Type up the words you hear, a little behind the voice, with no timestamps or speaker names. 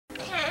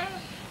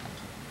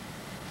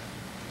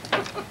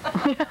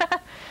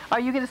Are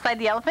you going to slide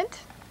the elephant?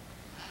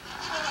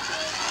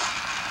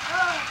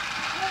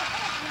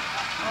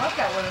 Oh, I've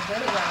got one of those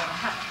around.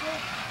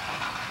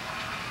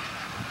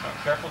 Oh,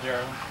 careful,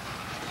 Jared.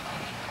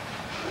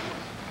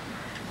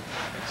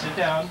 Sit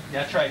down.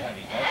 That's right,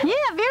 honey.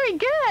 Yeah, very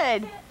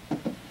good.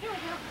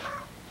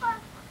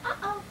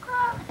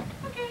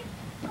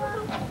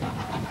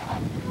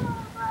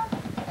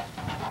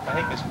 I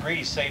think this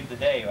breeze saved the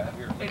day.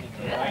 We were looking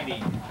for 90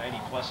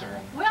 pluser.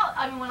 And Well,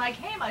 I mean, when I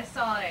came, I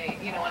saw a,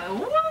 one of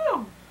the,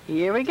 woo!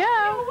 Here we go.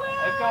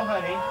 let go,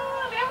 honey.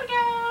 There we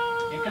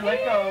go. You can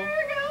let go. There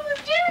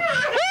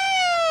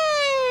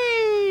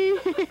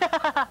we go.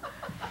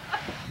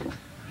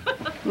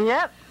 Hey!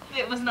 Yep.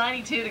 It was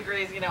 92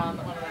 degrees, on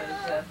one of those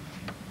thermometers.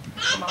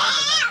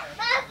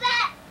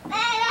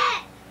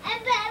 Hi.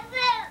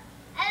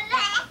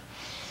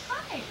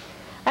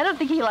 I don't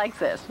think he likes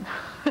this.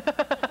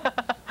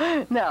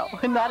 No,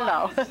 not at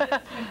all.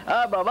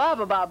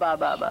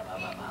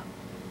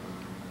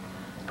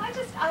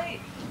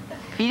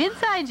 Feet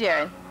inside,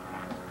 Jared.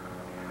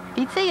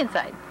 Feet stay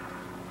inside.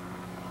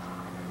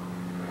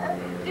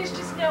 There's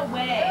just no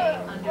way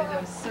under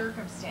those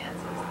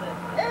circumstances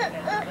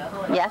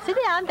that Yeah, sit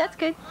down. That's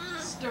good.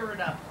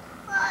 stirred up,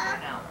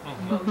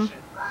 motion.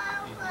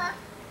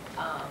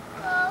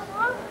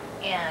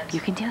 And You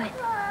can do it.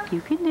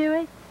 You can do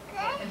it.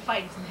 and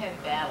fighting some heavy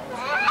battles.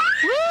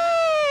 Whee!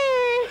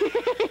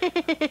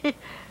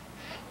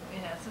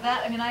 So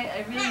that, I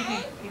really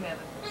think,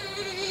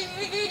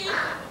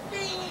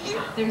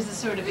 there's a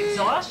sort of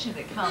exhaustion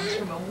that comes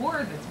from a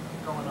war that's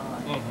been going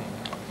on.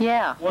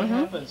 Yeah. What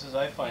happens is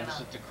I find is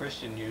that the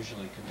Christian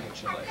usually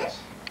capitulates.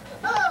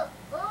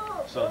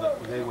 So that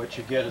what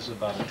you get is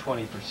about a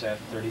 20%, 30%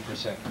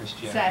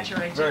 Christianity.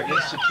 Saturated. Very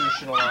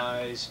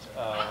institutionalized,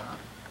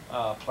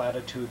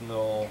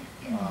 platitudinal,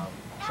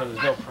 so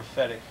there's no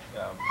prophetic,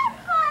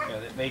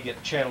 that may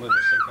get channeled into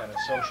some kind of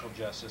social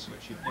justice,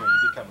 which you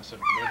become a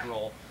sort of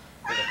liberal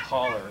with a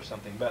collar or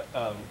something. But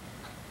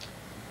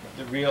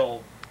the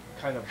real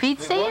kind of Feet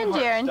stay in,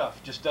 Jared.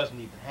 stuff just doesn't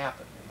even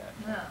happen in that.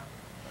 No.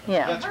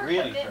 Yeah. That's Her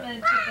really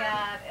commitment to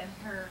that and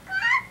her,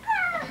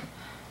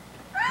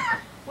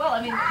 well,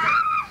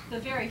 the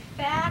very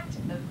fact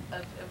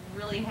of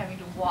really having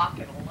to walk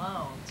it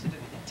alone sort of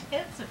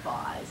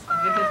intensifies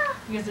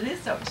because it is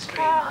so extreme.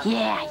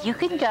 Yeah, you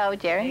can go,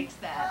 Jared. Makes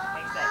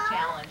that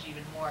challenge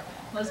even more.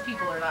 Most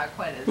people are not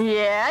quite as.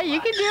 Yeah, you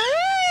can do it.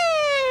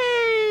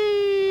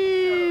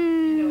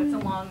 So, it's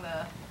along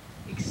the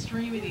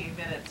extremity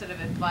that it sort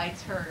of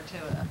invites her to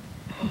a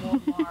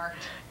more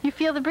marked You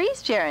feel the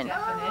breeze, Jared.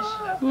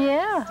 definition of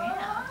Yeah.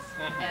 stance.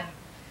 And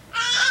I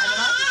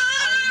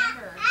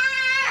remember.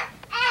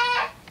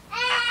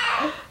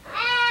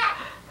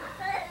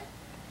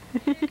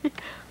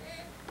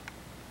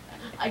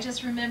 I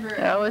just remember.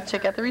 Oh, let's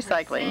check out the her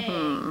recycling.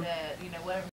 saying that, whatever